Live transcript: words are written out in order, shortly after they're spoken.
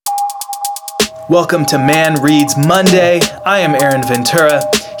Welcome to Man Reads Monday. I am Aaron Ventura.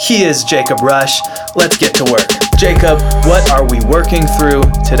 He is Jacob Rush. Let's get to work. Jacob, what are we working through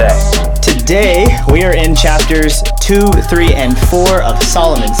today? Today, we are in chapters 2, 3, and 4 of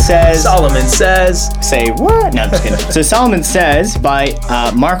Solomon Says. Solomon Says. Say what? No, I'm just kidding. So Solomon Says by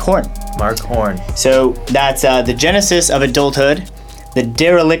Mark Horne. Mark Horne. So that's the genesis of adulthood, the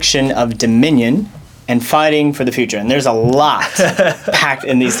dereliction of dominion, and fighting for the future. And there's a lot packed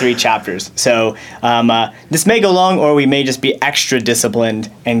in these 3 chapters. So this may go long, or we may just be extra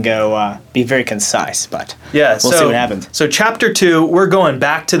disciplined and go be very concise. But we'll see what happens. So chapter 2, we're going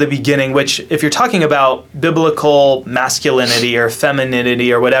back to the beginning, which if you're talking about biblical masculinity or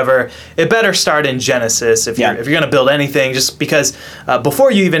femininity or whatever, it better start in Genesis if you're going to build anything, just because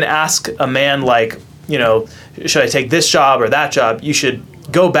before you even ask a man like, should I take this job or that job, you should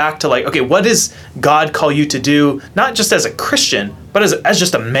go back to okay, what does God call you to do, not just as a Christian, but as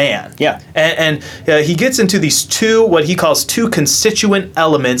just a man? Yeah. And he gets into these what he calls two constituent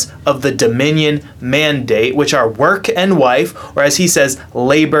elements of the dominion mandate, which are work and wife, or as he says,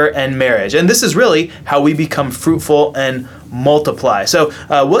 labor and marriage. And this is really how we become fruitful and multiply. So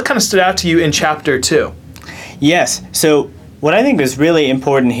what kind of stood out to you in chapter 2? Yes. So what I think is really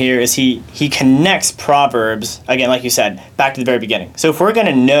important here is he connects Proverbs, again, like you said, back to the very beginning. So if we're going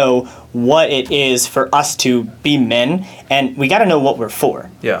to know what it is for us to be men, and we got to know what we're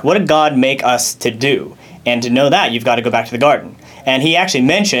for. Yeah. What did God make us to do? And to know that, you've got to go back to the garden. And he actually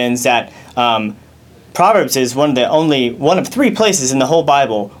mentions that Proverbs is one of 3 places in the whole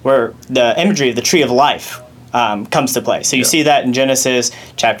Bible where the imagery of the tree of life comes to play. So you see that in Genesis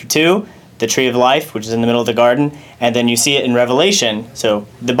chapter 2, the tree of life, which is in the middle of the garden, and then you see it in Revelation. So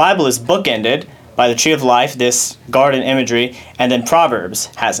the Bible is bookended by the tree of life, this garden imagery, and then Proverbs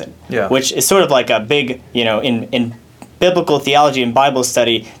has it, which is sort of like a big, in biblical theology and Bible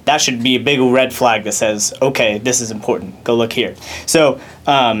study, that should be a big red flag that says, okay, this is important. Go look here. So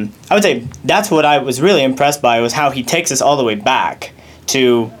I would say that's what I was really impressed by, was how he takes us all the way back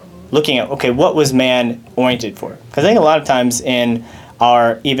to looking at, okay, what was man oriented for? Because I think a lot of times in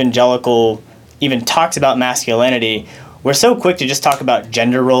our evangelical, even talks about masculinity, we're so quick to just talk about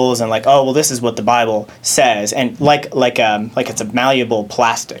gender roles and this is what the Bible says, and like it's a malleable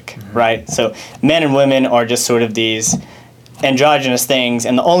plastic, right? So men and women are just sort of these androgynous things,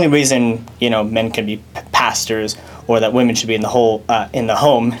 and the only reason men can be pastors or that women should be in the home, not in the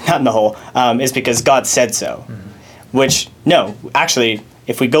hole, is because God said so. Which no, actually,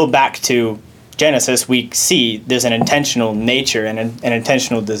 if we go back to Genesis, we see there's an intentional nature and an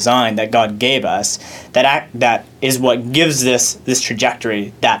intentional design that God gave us that is what gives this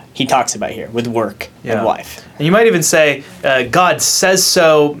trajectory that he talks about here with work and wife. And you might even say God says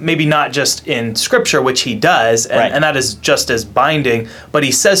so, maybe not just in Scripture, which he does, and that is just as binding, but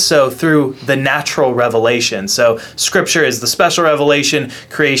he says so through the natural revelation. So Scripture is the special revelation,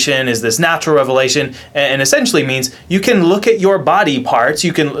 creation is this natural revelation, and essentially means you can look at your body parts,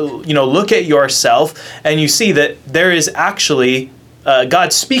 you can look at yourself, and you see that there is actually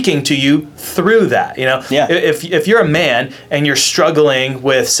God speaking to you through that. If you're a man and you're struggling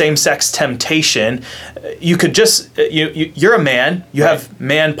with same-sex temptation, you could just you're a man. You have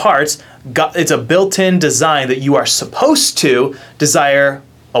man parts. God, it's a built-in design that you are supposed to desire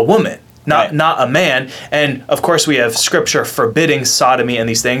a woman, not a man. And of course, we have Scripture forbidding sodomy and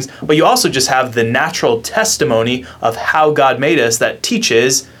these things. But you also just have the natural testimony of how God made us that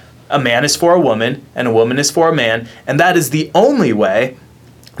teaches a man is for a woman and a woman is for a man, and that is the only way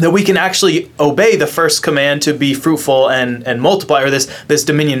that we can actually obey the first command to be fruitful and multiply, or this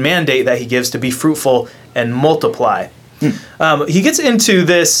dominion mandate that he gives to be fruitful and multiply. He gets into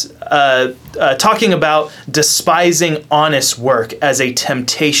this talking about despising honest work as a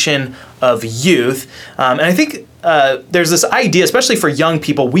temptation of youth, and I think there's this idea, especially for young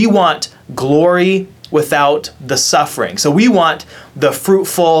people, we want glory without the suffering. So we want the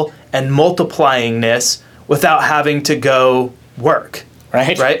fruitful and multiplyingness without having to go work,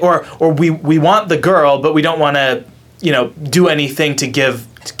 right? Or we want the girl, but we don't want to, do anything to give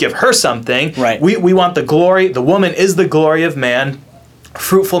her something. Right. We want the glory. The woman is the glory of man.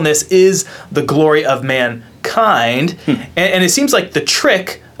 Fruitfulness is the glory of mankind. And it seems like the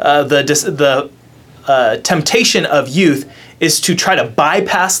trick, the temptation of youth is to try to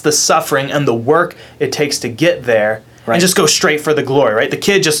bypass the suffering and the work it takes to get there, and just go straight for the glory, right? The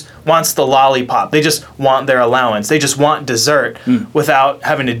kid just wants the lollipop. They just want their allowance. They just want dessert without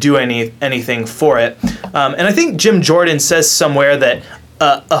having to do anything for it. And I think Jim Jordan says somewhere that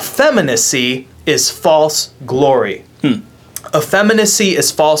effeminacy is false glory. Effeminacy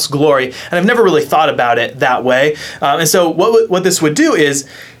is false glory. And I've never really thought about it that way. And so what this would do is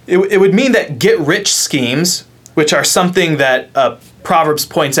it would mean that get-rich schemes, which are something that Proverbs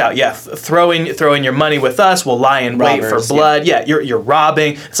points out, throwing your money with us, we'll lie in wait for blood. Yeah, you're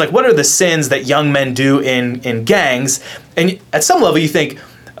robbing. It's like, what are the sins that young men do in gangs? And at some level, you think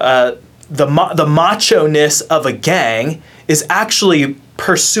the macho-ness of a gang is actually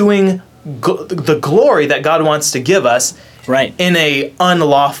pursuing the glory that God wants to give us, right, in a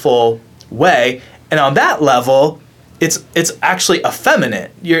unlawful way. And on that level, it's actually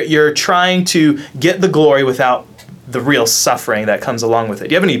effeminate. You're trying to get the glory without the real suffering that comes along with it.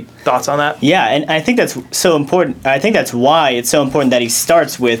 Do you have any thoughts on that? Yeah, and I think that's so important. I think that's why it's so important that he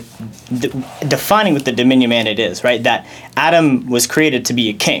starts with defining what the dominion mandate is, right? That Adam was created to be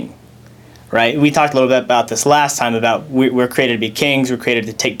a king, right? We talked a little bit about this last time, about we're created to be kings, we're created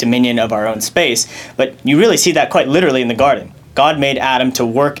to take dominion of our own space, but you really see that quite literally in the garden. God made Adam to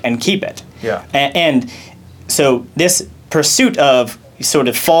work and keep it. Yeah. And so this pursuit of sort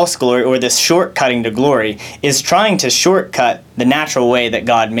of false glory, or this shortcutting to glory, is trying to shortcut the natural way that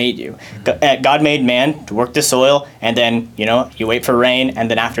God made you. God made man to work the soil, and then, you wait for rain,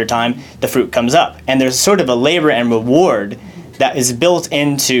 and then after a time, the fruit comes up. And there's sort of a labor and reward that is built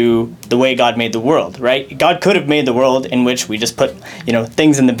into the way God made the world, right? God could have made the world in which we just put,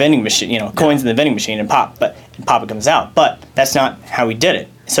 things in the vending machine, coins in the vending machine and pop it comes out. But that's not how he did it.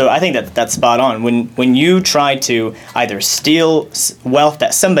 So I think that's spot on. When you try to either steal wealth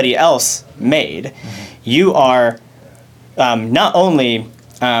that somebody else made, you are not only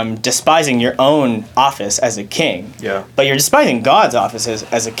despising your own office as a king, but you're despising God's office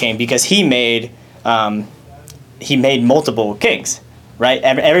as a king, because he made multiple kings, right?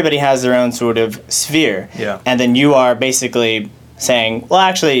 Everybody has their own sort of sphere. Yeah. And then you are basically saying, well,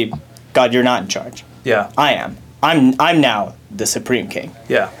 actually, God, you're not in charge. Yeah. I am. I'm now the supreme king.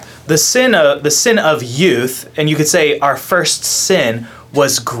 Yeah. The sin of youth, and you could say our first sin,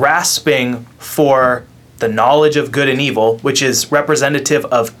 was grasping for the knowledge of good and evil, which is representative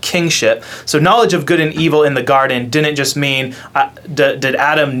of kingship. So knowledge of good and evil in the garden didn't just mean, did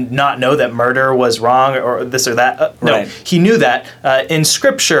Adam not know that murder was wrong or this or that? No, he knew that. In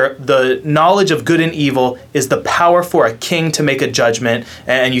Scripture, the knowledge of good and evil is the power for a king to make a judgment.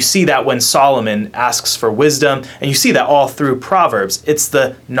 And you see that when Solomon asks for wisdom, and you see that all through Proverbs. It's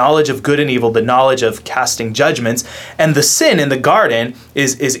the knowledge of good and evil, the knowledge of casting judgments. And the sin in the garden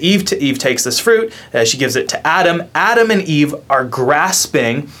is Eve takes this fruit, she gives it to Adam. Adam and Eve are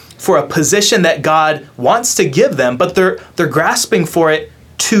grasping for a position that God wants to give them, but they're grasping for it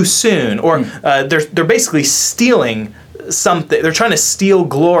too soon, or they're basically stealing something. They're trying to steal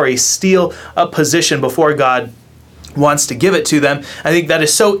glory, steal a position before God wants to give it to them. I think that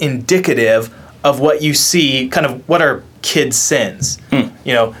is so indicative of what you see, kind of what are kids' sins.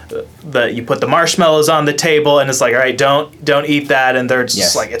 You put the marshmallows on the table, and it's like, all right, don't eat that, and they're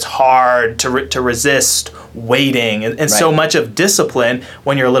just like, it's hard to resist waiting, and so much of discipline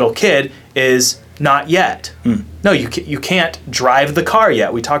when you're a little kid is not yet. No, you can't drive the car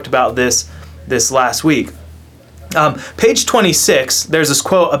yet. We talked about this last week. Page 26, there's this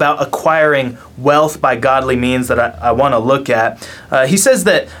quote about acquiring wealth by godly means that I want to look at. He says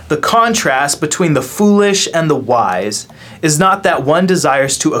that the contrast between the foolish and the wise is not that one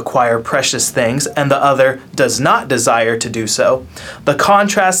desires to acquire precious things and the other does not desire to do so. The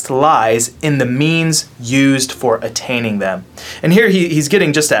contrast lies in the means used for attaining them. And here he's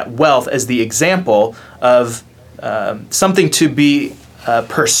getting just at wealth as the example of something to be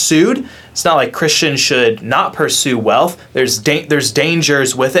pursued. It's not like Christians should not pursue wealth. There's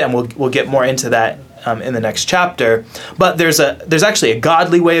dangers with it, and we'll get more into that in the next chapter. But there's actually a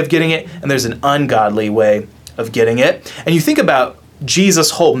godly way of getting it, and there's an ungodly way of getting it. And you think about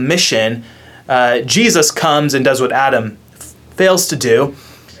Jesus' whole mission. Jesus comes and does what Adam fails to do.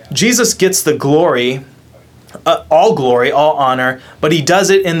 Jesus gets the glory, all honor, but he does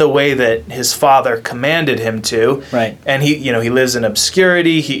it in the way that his Father commanded him to. Right. And he lives in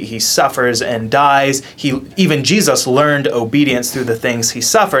obscurity. He suffers and dies. Even Jesus learned obedience through the things he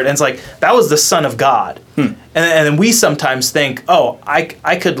suffered. And it's like, that was the Son of God. And then we sometimes think, oh,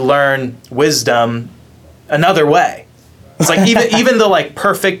 I could learn wisdom another way. It's like even the like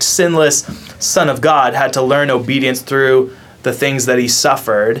perfect, sinless Son of God had to learn obedience through the things that he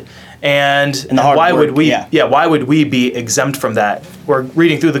suffered. And why would we be exempt from that? We're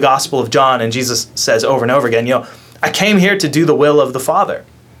reading through the Gospel of John, and Jesus says over and over again, I came here to do the will of the Father.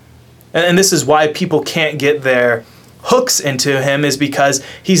 And this is why people can't get their hooks into him, is because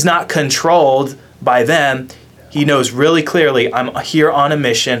he's not controlled by them. He knows really clearly, I'm here on a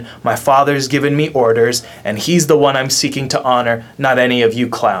mission, my Father's given me orders, and he's the one I'm seeking to honor, not any of you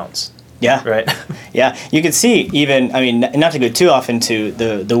clowns. Yeah. Right. Yeah. You can see even, I mean, not to go too off into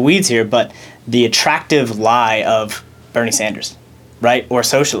the weeds here, but the attractive lie of Bernie Sanders, right? Or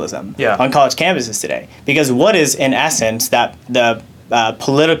socialism on college campuses today. Because what is, in essence, that the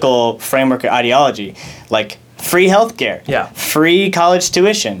political framework or ideology? Like free healthcare, free college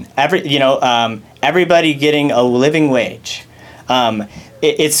tuition, everybody getting a living wage.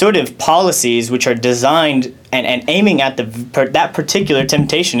 It's sort of policies which are designed and aiming at that particular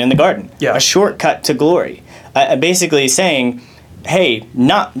temptation in the garden, a shortcut to glory. Basically saying, hey,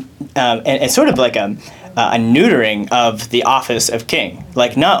 and sort of like a neutering of the office of king.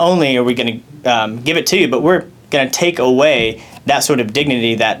 Like, not only are we going to give it to you, but we're going to take away that sort of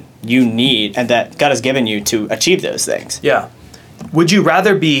dignity that you need and that God has given you to achieve those things. Yeah. Would you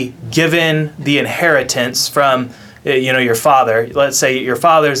rather be given the inheritance from your father? Let's say your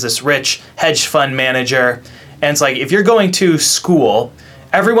father's this rich hedge fund manager, and it's like, if you're going to school,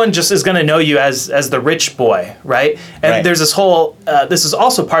 everyone just is going to know you as the rich boy, right? And there's this whole, this is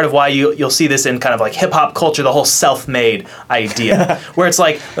also part of why you'll see this in kind of like hip hop culture, the whole self-made idea, where it's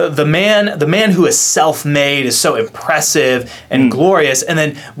like the man who is self-made is so impressive and glorious, and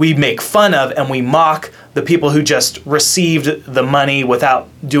then we make fun of and we mock the people who just received the money without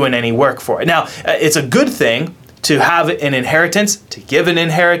doing any work for it. Now, it's a good thing to have an inheritance, to give an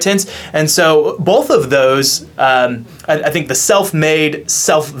inheritance. And so both of those, I think the self-made,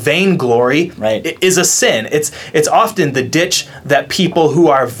 self-vainglory is a sin. It's often the ditch that people who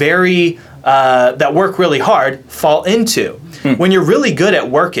are that work really hard fall into. When you're really good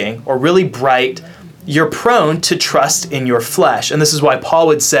at working or really bright, you're prone to trust in your flesh. And this is why Paul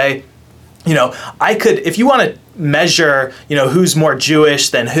would say, if you want to measure, who's more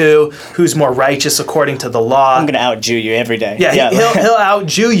Jewish than who's more righteous according to the law. I'm going to out-Jew you every day. Yeah. He'll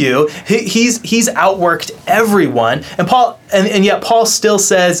out-Jew you. He's outworked everyone. And yet Paul still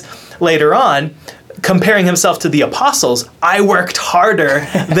says later on, comparing himself to the apostles, I worked harder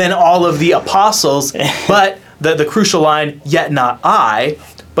than all of the apostles, but the crucial line, yet not I,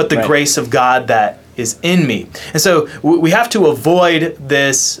 but the grace of God that is in me. And so we have to avoid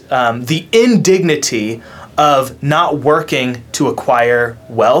this, the indignity of not working to acquire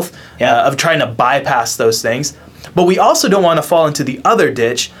wealth, of trying to bypass those things. But we also don't want to fall into the other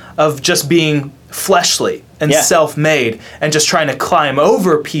ditch of just being fleshly and self-made and just trying to climb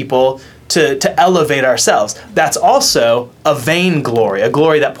over people to elevate ourselves. That's also a vain glory, a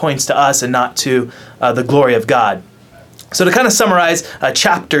glory that points to us and not to the glory of God. So to kind of summarize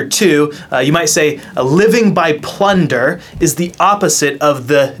chapter 2, you might say living by plunder is the opposite of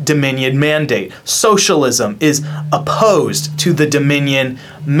the dominion mandate. Socialism is opposed to the dominion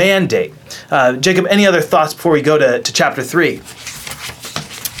mandate. Jacob, any other thoughts before we go to chapter 3?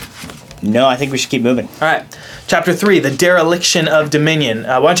 No, I think we should keep moving. All right. Chapter 3, the dereliction of dominion.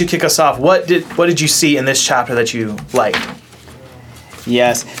 Why don't you kick us off? What did you see in this chapter that you liked?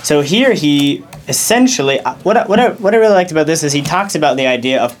 Yes. So here he essentially, what I really liked about this is he talks about the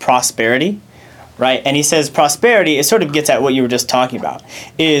idea of prosperity, right? And he says prosperity, it sort of gets at what you were just talking about,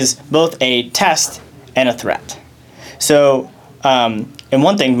 is both a test and a threat. So, in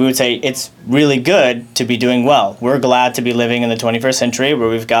one thing, we would say it's really good to be doing well. We're glad to be living in the 21st century where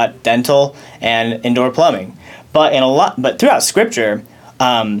we've got dental and indoor plumbing. But throughout Scripture,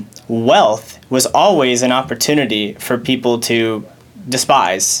 wealth was always an opportunity for people to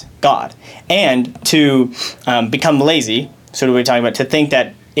despise God and to become lazy. Sort of what we're talking about, to think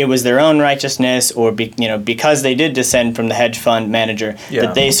that it was their own righteousness, or because they did descend from the hedge fund manager,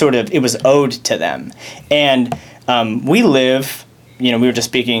 that it was owed to them. And we live, we were just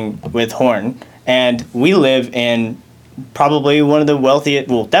speaking with Horne, and we live in probably one of the wealthiest,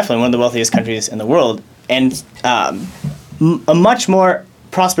 definitely one of the wealthiest countries in the world, and a much more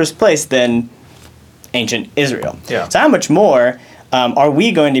prosperous place than ancient Israel. Yeah. So how much more are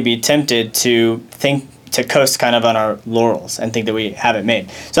we going to be tempted to coast kind of on our laurels and think that we have it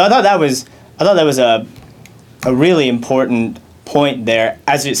made? So I thought that was a really important point there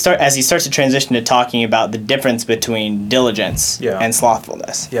as he starts to transition to talking about the difference between diligence and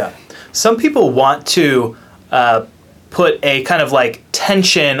slothfulness. Yeah. Some people want to put a kind of like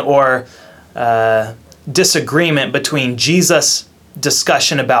tension or disagreement between Jesus'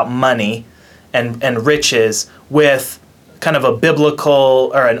 discussion about money and riches with kind of a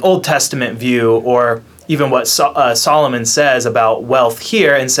biblical or an Old Testament view, or even what Solomon says about wealth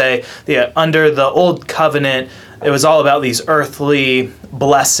here, and say, under the Old Covenant, it was all about these earthly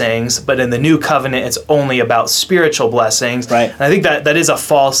blessings, but in the New Covenant, it's only about spiritual blessings. Right. And I think that is a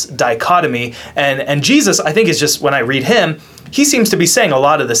false dichotomy. And Jesus, I think, is just, when I read him, he seems to be saying a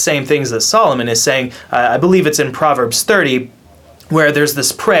lot of the same things that Solomon is saying. I believe it's in Proverbs 30, where there's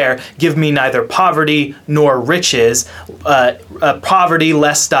this prayer, give me neither poverty nor riches, poverty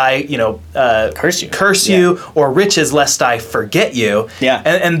lest I, curse you, or riches lest I forget you. Yeah.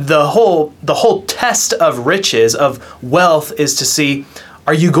 And the whole test of riches, of wealth, is to see,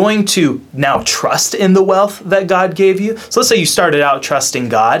 are you going to now trust in the wealth that God gave you? So let's say you started out trusting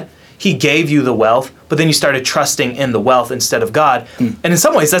God. He gave you the wealth, but then you started trusting in the wealth instead of God. And in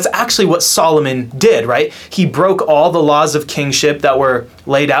some ways, that's actually what Solomon did, right? He broke all the laws of kingship that were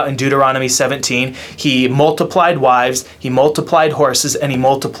laid out in Deuteronomy 17. He multiplied wives, he multiplied horses, and he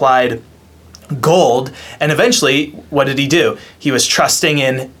multiplied gold. And eventually, what did he do? He was trusting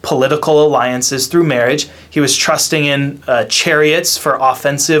in political alliances through marriage. He was trusting in chariots for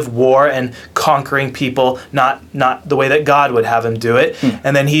offensive war and conquering people, not the way that God would have him do it.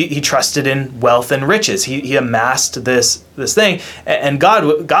 And then he trusted in wealth and riches. He amassed this thing. And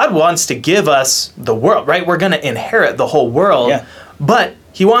God wants to give us the world, right? We're going to inherit the whole world, but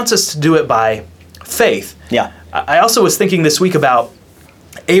he wants us to do it by faith. Yeah. I also was thinking this week about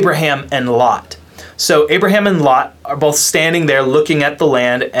Abraham and Lot. So Abraham and Lot are both standing there looking at the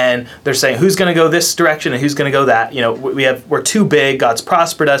land, and they're saying, who's going to go this direction and who's going to go that? We're too big, God's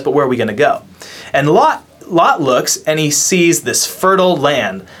prospered us, but where are we going to go? And Lot looks and he sees this fertile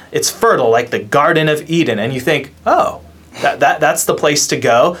land. It's fertile, like the Garden of Eden. And you think, oh, that's the place to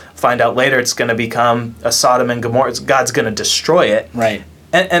go. Find out later it's going to become a Sodom and Gomorrah. God's going to destroy it. Right.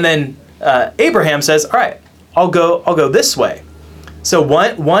 And then Abraham says, all right, I'll go this way. So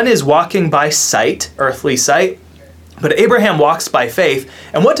one is walking by sight, earthly sight, but Abraham walks by faith.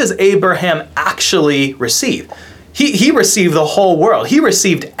 And what does Abraham actually receive? He received the whole world. He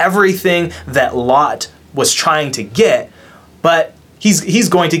received everything that Lot was trying to get, but he's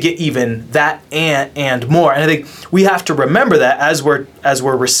going to get even that and more. And I think we have to remember that as we're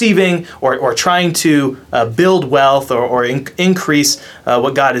receiving or trying to build wealth or increase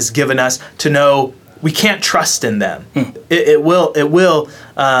what God has given us, to know we can't trust in them. It will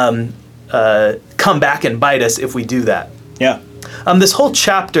come back and bite us if we do that. Yeah. This whole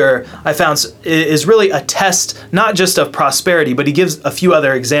chapter, I found, is really a test, not just of prosperity, but he gives a few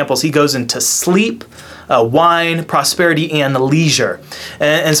other examples. He goes into sleep, wine, prosperity, and leisure.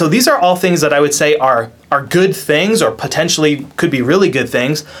 And so these are all things that I would say are good things, or potentially could be really good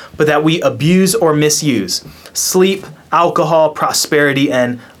things, but that we abuse or misuse. Sleep, alcohol, prosperity,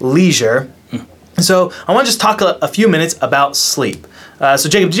 and leisure. So I want to just talk a few minutes about sleep. So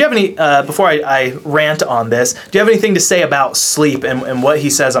Jacob, do you have any, before I rant on this, do you have anything to say about sleep and what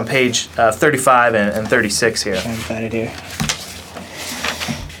he says on page 35 and 36 here? I'm find it here.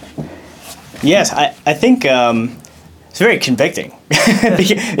 Yes, I think it's very convicting.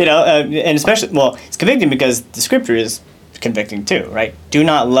 And especially, it's convicting because the scripture is convicting too, right? Do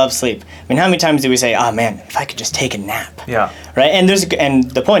not love sleep. I mean, how many times do we say, oh man, if I could just take a nap? Yeah. Right? And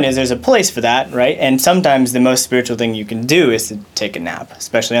the point is, there's a place for that, right? And sometimes the most spiritual thing you can do is to take a nap,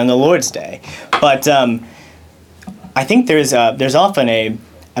 especially on the Lord's Day. But I think there's often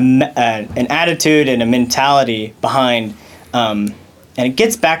an attitude and a mentality behind, and it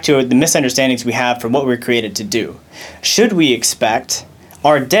gets back to the misunderstandings we have for what we're created to do. Should we expect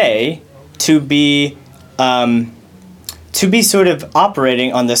our day to be sort of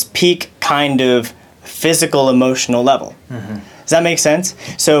operating on this peak kind of physical, emotional level? Mm-hmm. Does that make sense?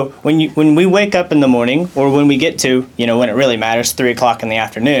 So when we wake up in the morning, or when we get to, when it really matters, 3 o'clock in the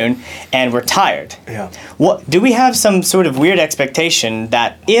afternoon, and we're tired, what do we have some sort of weird expectation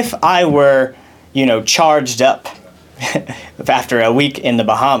that if I were, charged up after a week in the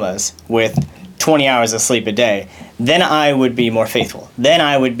Bahamas with 20 hours of sleep a day, then I would be more faithful. Then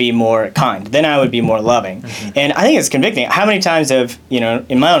I would be more kind. Then I would be more loving. Mm-hmm. And I think it's convicting. How many times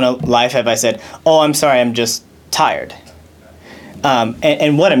in my own life have I said, oh, I'm sorry, I'm just tired.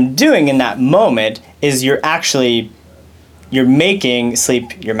 And what I'm doing in that moment is you're making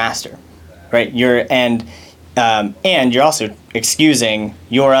sleep your master, right? And you're also excusing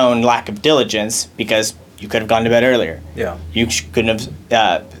your own lack of diligence because you could have gone to bed earlier. Yeah. You couldn't have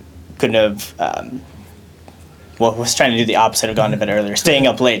was trying to do the opposite of gone to bed earlier, staying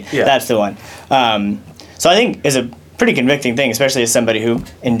up late. Yeah. That's the one. So I think is a pretty convicting thing, especially as somebody who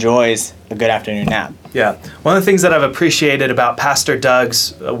enjoys a good afternoon nap. Yeah. One of the things that I've appreciated about Pastor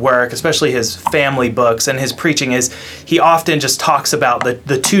Doug's work, especially his family books and his preaching, is he often just talks about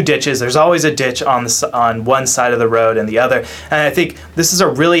the two ditches. There's always a ditch on one side of the road and the other. And I think this is a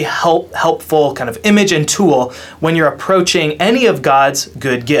really helpful kind of image and tool when you're approaching any of God's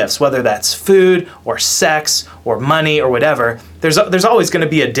good gifts, whether that's food or sex or money or whatever. There's always going to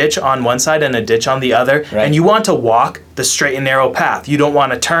be a ditch on one side and a ditch on the other. Right. And you want to walk the straight and narrow path. You don't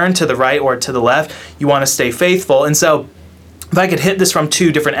want to turn to the right or to the left. You want to stay faithful. And so if I could hit this from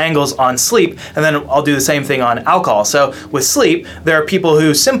two different angles on sleep, and then I'll do the same thing on alcohol. So with sleep, there are people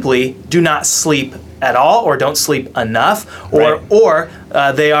who simply do not sleep at all or don't sleep enough, or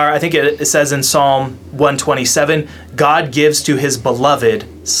they are, I think it says in Psalm 127, God gives to his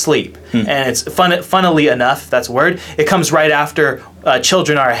beloved sleep. And it's funnily enough, that's a word, it comes right after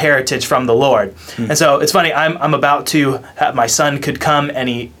children are a heritage from the Lord. And so it's funny, I'm about to have, my son could come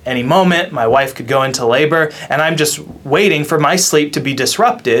any moment, my wife could go into labor, and I'm just waiting for my sleep to be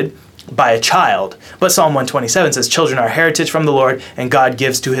disrupted by a child. But Psalm 127 says, children are a heritage from the Lord, and God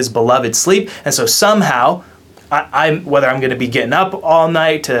gives to his beloved sleep. And so somehow, I'm whether I'm going to be getting up all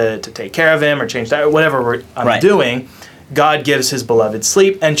night to take care of him or change that, or whatever I'm doing, God gives his beloved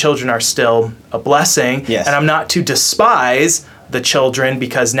sleep, and children are still a blessing. Yes. And I'm not to despise the children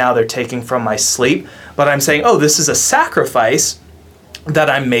because now they're taking from my sleep, but I'm saying, oh, this is a sacrifice that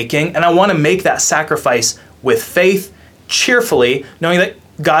I'm making, and I want to make that sacrifice with faith, cheerfully, knowing that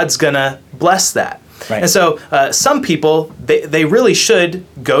God's gonna bless that. And so some people, they really should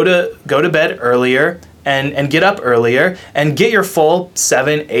go to bed earlier and get up earlier and get your full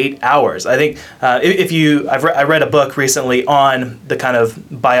 7-8 hours. I think I read a book recently on the kind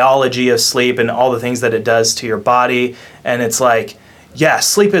of biology of sleep and all the things that it does to your body, and it's like, yeah,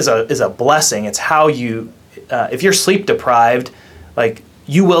 sleep is a blessing. It's how you, if you're sleep deprived, like,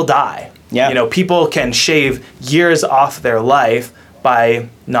 you will die. People can shave years off their life by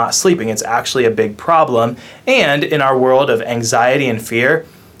not sleeping. It's actually a big problem. And in our world of anxiety and fear,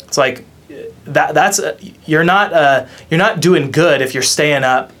 it's like you're not doing good if you're staying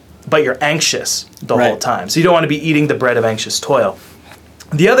up, but you're anxious the whole time. So you don't want to be eating the bread of anxious toil.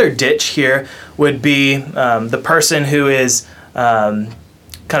 The other ditch here would be the person who is kind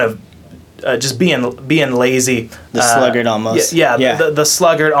of just being lazy. The sluggard almost. The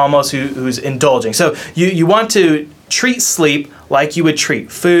sluggard almost who's indulging. So you want to treat sleep like you would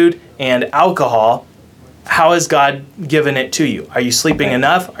treat food and alcohol. How has God given it to you? Are you sleeping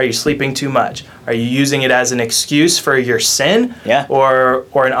enough? Are you sleeping too much? Are you using it as an excuse for your sin? Or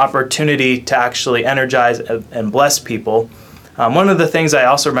an opportunity to actually energize and bless people? One of the things I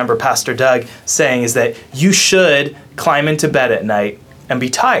also remember Pastor Doug saying is that you should climb into bed at night and be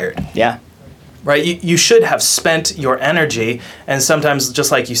tired. Right? You should have spent your energy, and sometimes,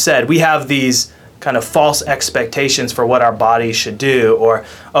 just like you said, we have these kind of false expectations for what our body should do, or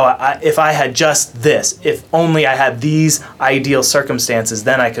if I had just this, if only I had these ideal circumstances,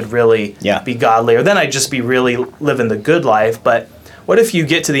 then I could really be godly, or then I'd just be really living the good life. But what if you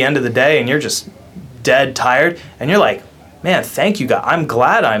get to the end of the day and you're just dead tired, and you're like, man, thank you, God. I'm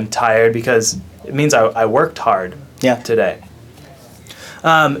glad I'm tired because it means I worked hard today.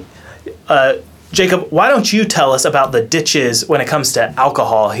 Jacob, why don't you tell us about the ditches when it comes to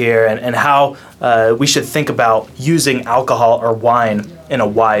alcohol here, and how we should think about using alcohol or wine in a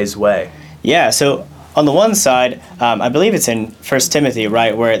wise way? Yeah, so on the one side, I believe it's in 1 Timothy,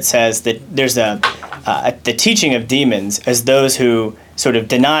 right, where it says that there's the teaching of demons as those who sort of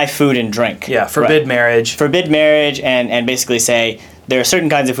deny food and drink. Forbid marriage. Forbid marriage, and basically say, there are certain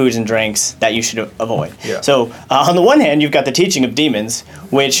kinds of foods and drinks that you should avoid. So on the one hand, you've got the teaching of demons,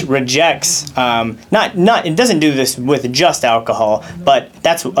 which rejects it doesn't do this with just alcohol, but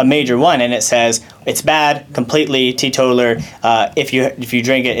that's a major one, and it says it's bad, completely teetotaler. If you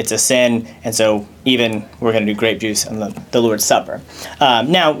drink it, it's a sin, and so even we're going to do grape juice on the Lord's Supper.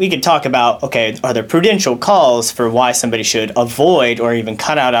 Now we could talk about, okay, are there prudential calls for why somebody should avoid or even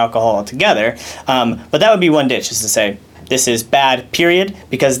cut out alcohol altogether? But that would be one ditch, is to say, this is bad, period,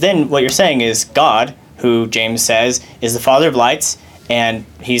 because then what you're saying is God, who James says is the Father of lights, and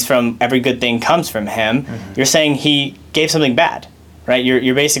he's from every good thing comes from him. You're saying he gave something bad, right?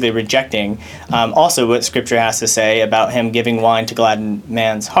 You're basically rejecting also what Scripture has to say about him giving wine to gladden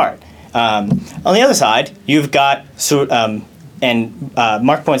man's heart. On the other side, you've got, and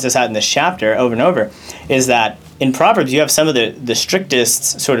Mark points this out in this chapter over and over, is that in Proverbs, you have some of the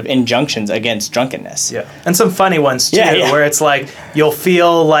strictest sort of injunctions against drunkenness. And some funny ones, too, where it's like, you'll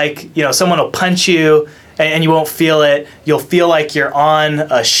feel like, someone will punch you, and you won't feel it. You'll feel like you're on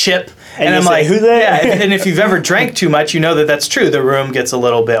a ship. And I'm like, who they? And if you've ever drank too much, you know that that's true. The room gets a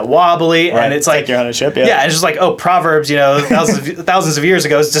little bit wobbly, and it's like you're on a ship. Yeah, it's just like, Proverbs, thousands of years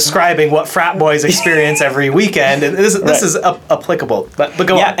ago is describing what frat boys experience every weekend. And this is applicable. But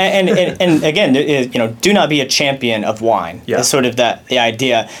go on. And again, do not be a champion of wine. That's sort of the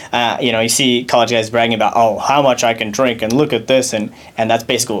idea. You see college guys bragging about, how much I can drink, and look at this, and that's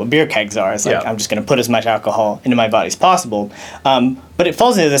basically what beer kegs are. It's like, I'm just going to put as much alcohol into my body as possible. But it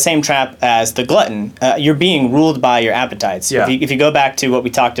falls into the same trap as the glutton. You're being ruled by your appetites. If you go back to what we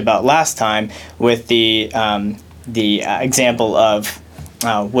talked about last time with the example of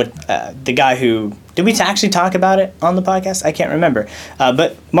the guy who, did we actually talk about it on the podcast? I can't remember.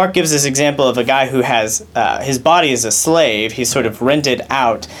 But Mark gives this example of a guy who has his body is a slave. He's sort of rented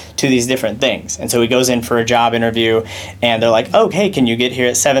out to these different things. And so he goes in for a job interview, and they're like, oh, hey, can you get here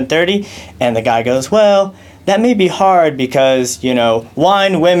at 7:30? And the guy goes, well, that may be hard because,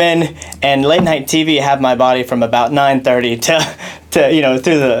 wine, women, and late night TV have my body from about 9:30 to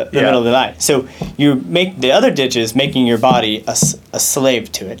through the middle of the night. So you make the other ditch is making your body a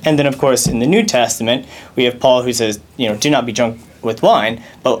slave to it. And then, of course, in the New Testament, we have Paul who says, do not be drunk with wine,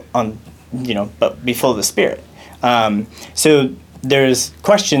 but be full of the Spirit. So there's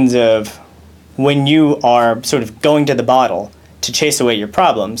questions of when you are sort of going to the bottle to chase away your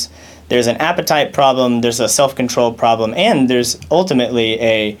problems. There's an appetite problem, there's a self-control problem, and there's ultimately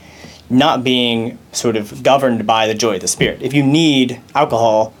a not being sort of governed by the joy of the Spirit. If you need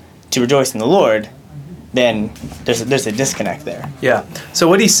alcohol to rejoice in the Lord, then there's a disconnect there. Yeah. So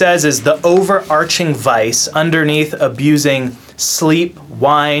what he says is the overarching vice underneath abusing sleep,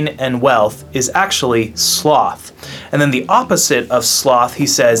 wine, and wealth is actually sloth. And then the opposite of sloth, he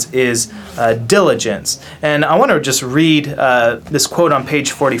says, is diligence. And I want to just read this quote on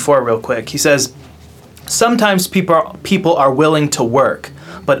page 44 real quick. He says, sometimes people are willing to work,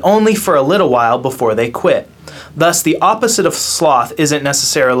 but only for a little while before they quit. Thus, the opposite of sloth isn't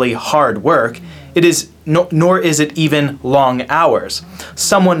necessarily hard work. It is nor is it even long hours.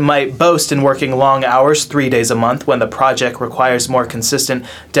 Someone might boast in working long hours 3 days a month when the project requires more consistent,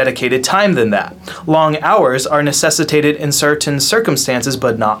 dedicated time than that. Long hours are necessitated in certain circumstances,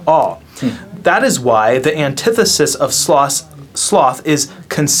 but not all. That is why the antithesis of sloth is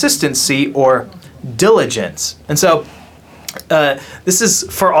consistency or diligence. And so this is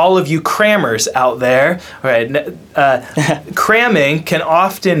for all of you crammers out there. All right, cramming can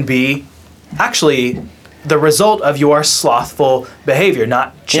often be actually the result of your slothful behavior,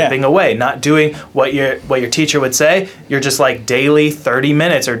 not chipping away, not doing what your teacher would say. You're just like daily 30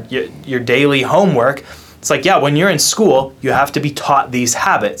 minutes or your daily homework. It's like, when you're in school, you have to be taught these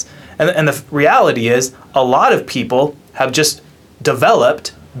habits. And the reality is a lot of people have just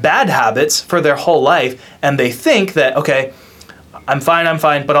developed bad habits for their whole life, and they think that, okay, I'm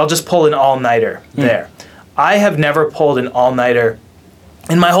fine, but I'll just pull an all-nighter there. I have never pulled an all-nighter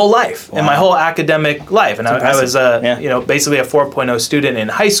in my whole life, in my whole academic life. And I was basically a 4.0 student in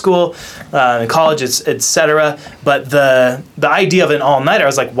high school, in college, etc. But the idea of an all-nighter, I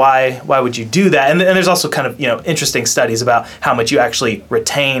was like, why would you do that? And there's also kind of interesting studies about how much you actually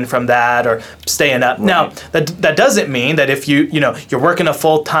retain from that or staying up. Right. Now that doesn't mean that if you're working a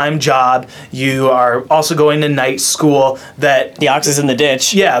full-time job, you are also going to night school, that the ox is in the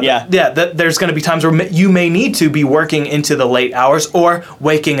ditch. That there's going to be times where you may need to be working into the late hours or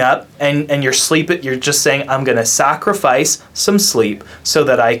waking up and you're sleeping. You're just saying, I'm going to sacrifice some sleep so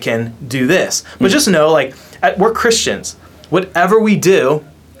that I can do this. But just know, we're Christians. Whatever we do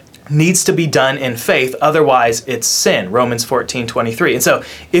needs to be done in faith. Otherwise, it's sin. Romans 14:23. And so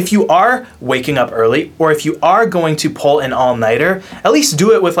if you are waking up early, or if you are going to pull an all-nighter, at least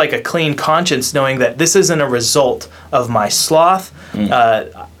do it with a clean conscience, knowing that this isn't a result of my sloth.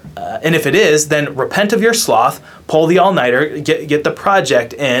 And if it is, then repent of your sloth, pull the all-nighter, get the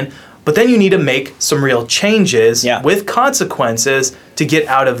project in, but then you need to make some real changes with consequences to get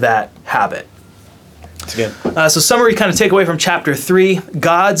out of that habit. That's good. So summary kind of takeaway from chapter 3,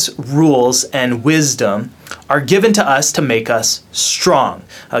 God's rules and wisdom are given to us to make us strong.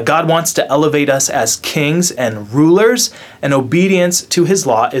 God wants to elevate us as kings and rulers, and obedience to his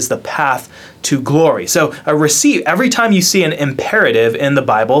law is the path to glory. So every time you see an imperative in the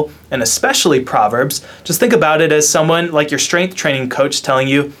Bible, and especially Proverbs, just think about it as someone like your strength training coach telling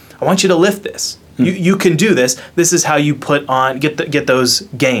you, I want you to lift this. You can do this. This is how you get those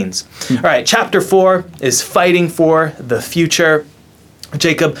gains. All right, chapter 4 is fighting for the future.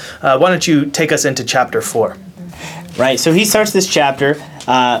 Jacob, why don't you take us into chapter 4? Right, so he starts this chapter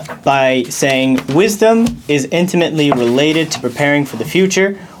by saying, wisdom is intimately related to preparing for the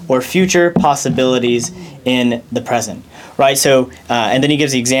future or future possibilities in the present. Right, so, and then he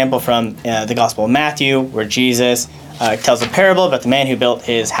gives the example from the Gospel of Matthew, where Jesus tells a parable about the man who built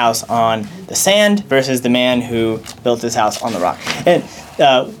his house on the sand versus the man who built his house on the rock. And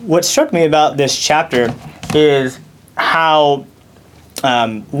what struck me about this chapter is how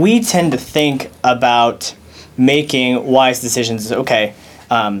we tend to think about making wise decisions. Okay,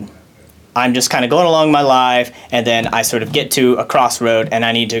 I'm just kind of going along my life, and then I sort of get to a crossroad, and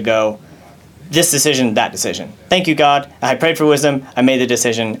I need to go this decision, that decision. Thank you, God. I prayed for wisdom. I made the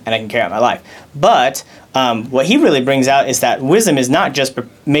decision, and I can carry out my life. But what he really brings out is that wisdom is not just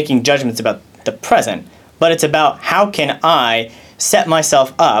making judgments about the present, but it's about how can I set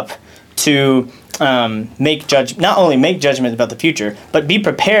myself up to not only make judgments about the future, but be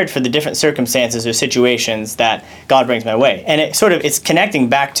prepared for the different circumstances or situations that God brings my way. And it's connecting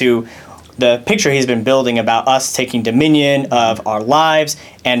back to the picture he's been building about us taking dominion of our lives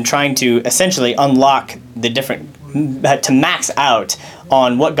and trying to essentially unlock the different, to max out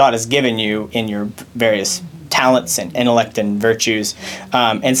on what God has given you in your various talents and intellect and virtues,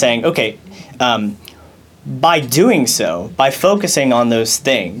 and saying, okay, by doing so, by focusing on those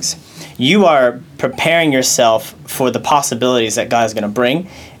things, you are preparing yourself for the possibilities that God is going to bring,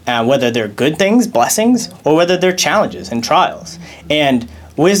 whether they're good things, blessings, or whether they're challenges and trials. And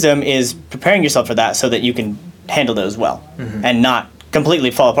wisdom is preparing yourself for that so that you can handle those well and not completely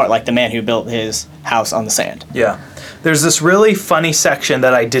fall apart like the man who built his house on the sand. Yeah. There's this really funny section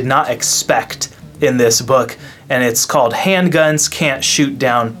that I did not expect in this book, and it's called Handguns Can't Shoot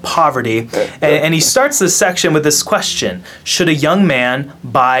Down Poverty. And he starts this section with this question: should a young man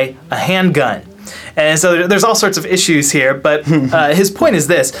buy a handgun? And so there's all sorts of issues here, but his point is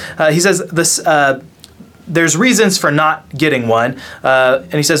this. He says there's reasons for not getting one,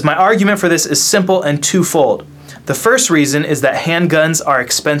 and he says, my argument for this is simple and twofold. The first reason is that handguns are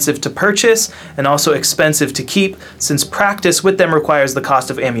expensive to purchase and also expensive to keep, since practice with them requires the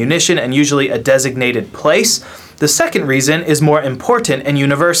cost of ammunition and usually a designated place. The second reason is more important and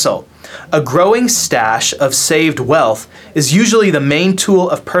universal. A growing stash of saved wealth is usually the main tool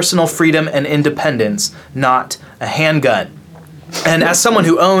of personal freedom and independence, not a handgun. And as someone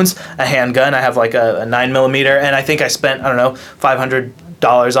who owns a handgun, I have like a 9mm, and I think I spent,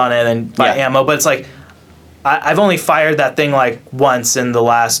 $500 on it and buy ammo, but it's like, I've only fired that thing like once in the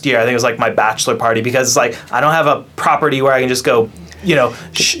last year. I think it was like my bachelor party, because it's like I don't have a property where I can just go, you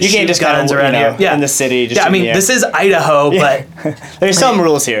can't just guns around here in the city. This is Idaho, but there's some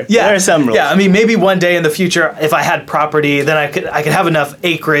rules here. Yeah, there are some rules. Yeah, maybe one day in the future, if I had property, then I could have enough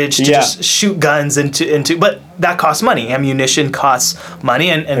acreage to just shoot guns into. But that costs money. Ammunition costs money,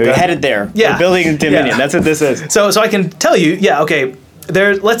 and we're headed there. Yeah, we're building dominion. Yeah. That's what this is. So I can tell you, okay.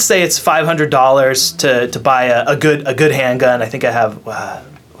 Let's say it's $500 to buy a good handgun. I think I have,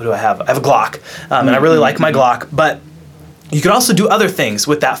 what do I have? I have a Glock, and I really like my Glock, but you can also do other things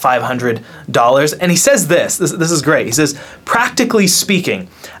with that $500. And he says this is great. He says, practically speaking,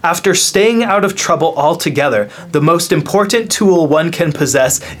 after staying out of trouble altogether, the most important tool one can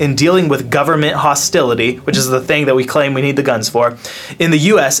possess in dealing with government hostility, which is the thing that we claim we need the guns for, in the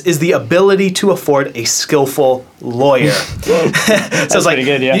U.S. is the ability to afford a skillful lawyer. So it's like,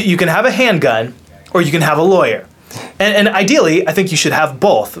 good, yeah. You can have a handgun or you can have a lawyer. And ideally, I think you should have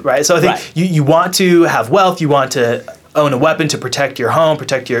both, right? So I think you want to have wealth, you want to own a weapon to protect your home,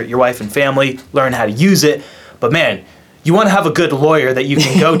 protect your wife and family, learn how to use it. But man, you want to have a good lawyer that you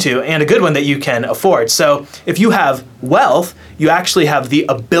can go to and a good one that you can afford. So if you have wealth, you actually have the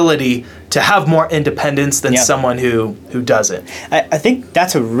ability to have more independence than someone who doesn't. I think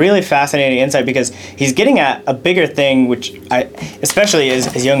that's a really fascinating insight, because he's getting at a bigger thing, which especially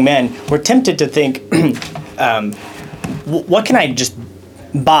as young men, we're tempted to think, what can I just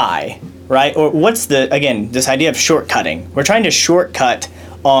buy? Right? Or what's this idea of shortcutting? We're trying to shortcut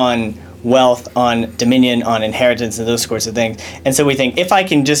on wealth, on dominion, on inheritance, and those sorts of things. And so we think, if I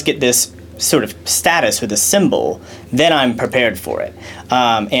can just get this sort of status with a symbol, then I'm prepared for it.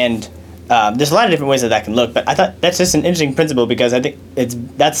 And there's a lot of different ways that can look, but I thought that's just an interesting principle, because I think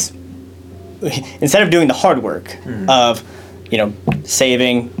that's instead of doing the hard work of,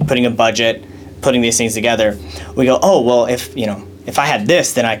 saving, putting a budget, putting these things together, we go, oh, well, if I had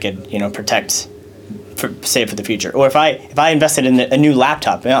this, then I could, save for the future. Or if I invested in a new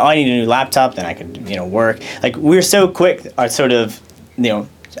laptop, I need a new laptop, then I could, work. Like, we're so quick, our sort of,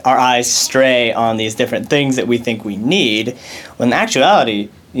 our eyes stray on these different things that we think we need, when in actuality,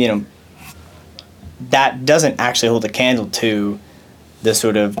 that doesn't actually hold a candle to the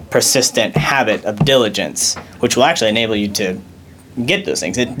sort of persistent habit of diligence, which will actually enable you to get those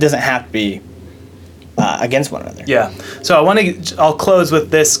things. It doesn't have to be against one another. Yeah. So I'll close with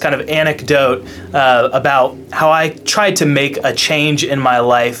this kind of anecdote about how I tried to make a change in my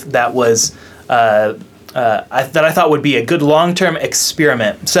life that was that I thought would be a good long-term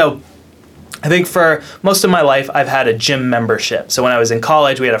experiment. So I think for most of my life, I've had a gym membership. So when I was in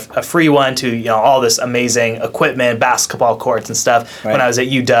college, we had a free one to all this amazing equipment, basketball courts and stuff. Right. When I was at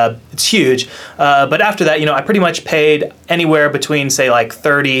UW, it's huge. But after that, I pretty much paid anywhere between, say, like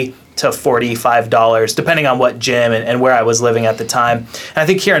 $30 to $45, depending on what gym and where I was living at the time. And I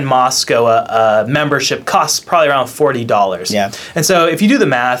think here in Moscow, a membership costs probably around $40. Yeah. And so if you do the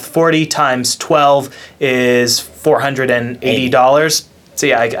math, 40 times 12 is $480. So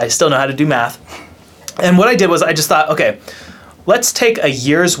yeah, I still know how to do math. And what I did was I just thought, okay, let's take a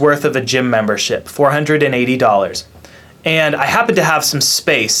year's worth of a gym membership, $480. And I happened to have some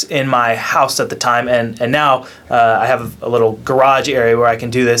space in my house at the time, and now I have a little garage area where I can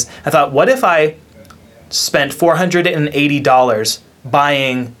do this. I thought, what if I spent $480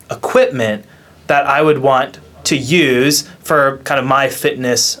 buying equipment that I would want to use for kind of my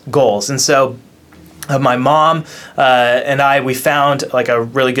fitness goals? And so my mom and we found like a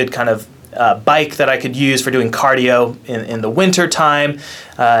really good kind of bike that I could use for doing cardio in the winter time.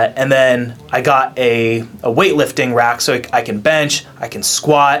 And then I got a weightlifting rack so I can bench, I can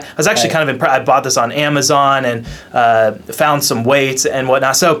squat. I was actually kind of impressed. I bought this on Amazon and found some weights and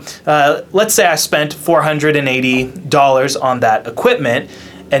whatnot. So let's say I spent $480 on that equipment,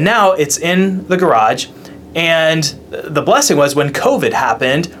 and now it's in the garage. And the blessing was when COVID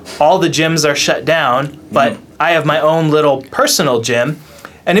happened, all the gyms are shut down, but I have my own little personal gym.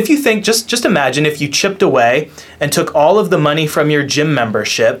 And if you think, just imagine if you chipped away and took all of the money from your gym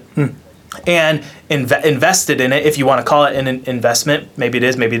membership and invested in it, if you want to call it an investment, maybe it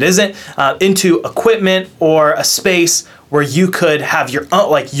is, maybe it isn't, into equipment or a space where you could have your own,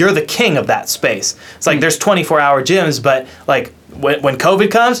 like you're the king of that space. It's like there's 24-hour gyms, but like when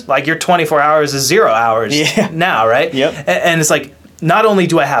COVID comes, like your 24 hours is 0 hours now, right? Yep. And it's like, not only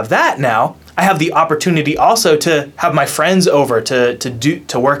do I have that now, I have the opportunity also to have my friends over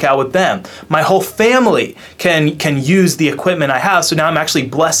to work out with them. My whole family can use the equipment I have, so now I'm actually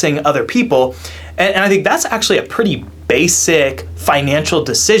blessing other people. And I think that's actually a pretty basic financial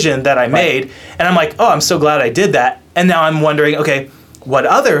decision that I made. And I'm like, oh, I'm so glad I did that. And now I'm wondering, okay, what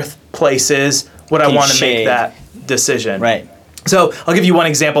other places would I want to make that decision? Right. So I'll give you one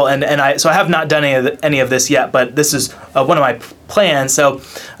example, and I have not done any of this yet, but this is one of my plans. So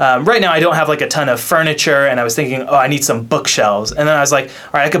right now I don't have like a ton of furniture, and I was thinking, oh, I need some bookshelves. And then I was like,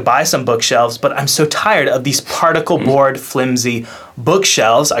 all right, I could buy some bookshelves, but I'm so tired of these particle board flimsy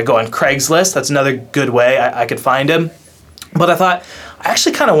bookshelves. I go on Craigslist. That's another good way I could find them. But I thought, I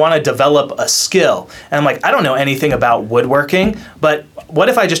actually kind of want to develop a skill. And I'm like, I don't know anything about woodworking, but what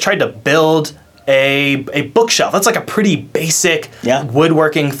if I just tried to build a bookshelf? That's like a pretty basic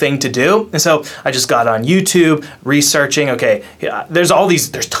woodworking thing to do. And so I just got on YouTube researching, okay, there's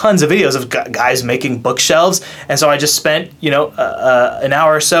tons of videos of guys making bookshelves. And so I just spent, an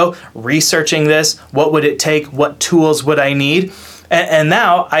hour or so researching this. What would it take? What tools would I need? And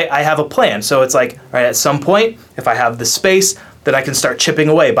now I have a plan. So it's like, all right, at some point, if I have the space, then I can start chipping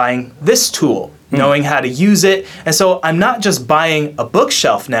away, buying this tool, knowing how to use it. And so I'm not just buying a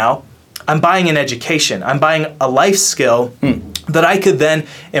bookshelf now, I'm buying an education. I'm buying a life skill that I could then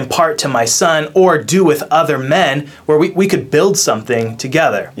impart to my son or do with other men where we could build something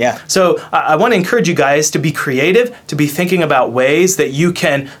together. Yeah. So I want to encourage you guys to be creative, to be thinking about ways that you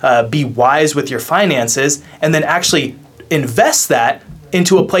can be wise with your finances and then actually invest that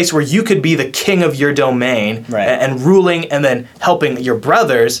into a place where you could be the king of your domain and ruling and then helping your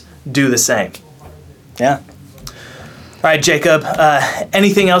brothers do the same. Yeah. All right, Jacob,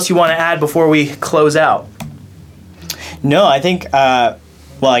 anything else you want to add before we close out? No, I think, I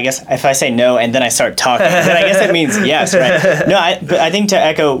guess if I say no and then I start talking, then I guess that means yes, right? No, but I think to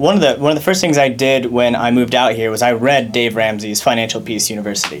echo, one of the first things I did when I moved out here was I read Dave Ramsey's Financial Peace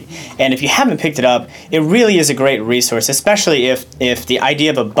University. And if you haven't picked it up, it really is a great resource, especially if the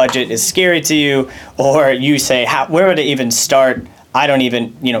idea of a budget is scary to you, or you say, where would I even start? I don't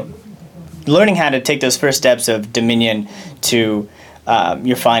even, learning how to take those first steps of dominion to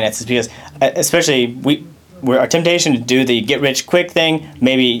your finances, because especially our temptation to do the get rich quick thing.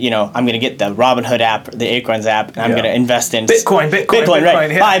 Maybe I'm going to get the Robinhood app, the Acorns app, and I'm going to invest in Bitcoin,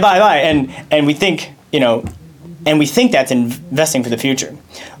 right? Yeah. Buy, and we think that's investing for the future,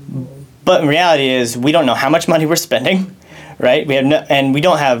 but in reality is we don't know how much money we're spending, right? We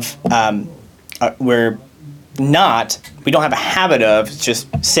don't have we don't have a habit of just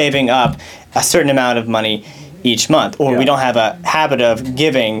saving up a certain amount of money each month, or we don't have a habit of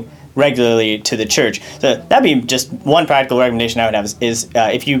giving regularly to the church. So that'd be just one practical recommendation I would have is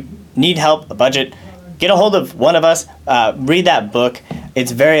if you need help, a budget, get a hold of one of us, read that book.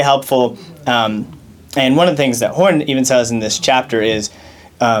 It's very helpful. And one of the things that Horne even says in this chapter is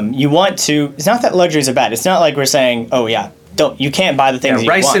it's not that luxuries are bad. It's not like we're saying, oh yeah, you can't buy the things you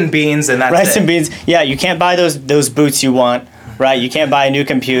want. Rice and beans and that's Rice it. and beans. Yeah, you can't buy those boots you want, right? You can't buy a new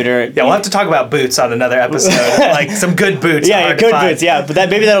computer. Yeah, we'll have to talk about boots on another episode. Like some good boots. Yeah, good boots. Yeah, but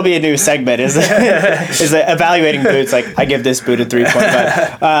maybe that'll be a new segment. Is evaluating boots? Like I give this boot a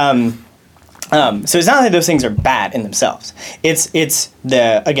 3.5. So it's not that those things are bad in themselves. It's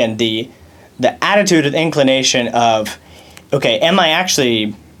the attitude and inclination of, okay, am I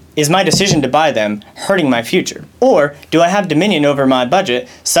actually is my decision to buy them hurting my future? Or do I have dominion over my budget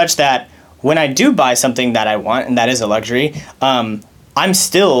such that when I do buy something that I want, and that is a luxury, I'm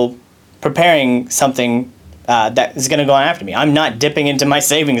still preparing something that is going to go on after me. I'm not dipping into my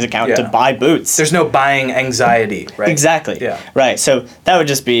savings account to buy boots. There's no buying anxiety, right? Exactly. Yeah. Right. So that would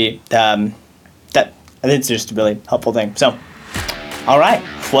just be that. It's just a really helpful thing. So, all right.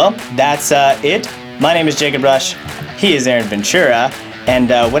 Well, that's it. My name is Jacob Rush. He is Aaron Ventura.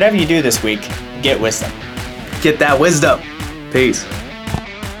 And whatever you do this week, get wisdom. Get that wisdom. Peace.